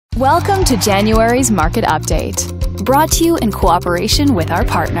Welcome to January's Market Update, brought to you in cooperation with our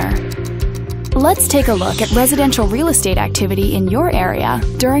partner. Let's take a look at residential real estate activity in your area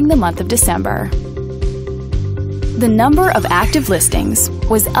during the month of December. The number of active listings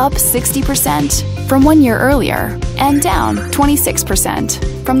was up 60% from 1 year earlier and down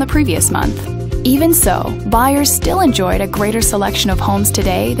 26% from the previous month. Even so, buyers still enjoyed a greater selection of homes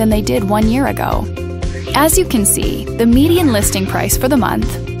today than they did 1 year ago. As you can see, the median listing price for the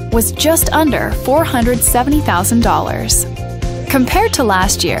month was just under $470,000. Compared to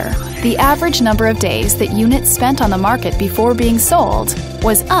last year, the average number of days that units spent on the market before being sold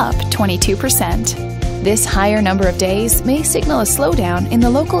was up 22%. This higher number of days may signal a slowdown in the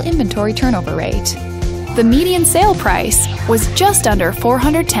local inventory turnover rate. The median sale price was just under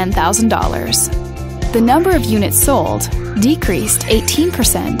 $410,000. The number of units sold decreased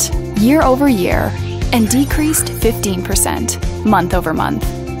 18% year over year and decreased 15% month over month.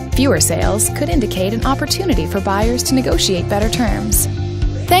 Fewer sales could indicate an opportunity for buyers to negotiate better terms.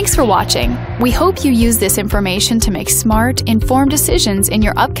 Thanks for watching. We hope you use this information to make smart, informed decisions in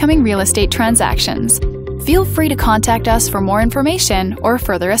your upcoming real estate transactions. Feel free to contact us for more information or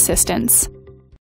further assistance.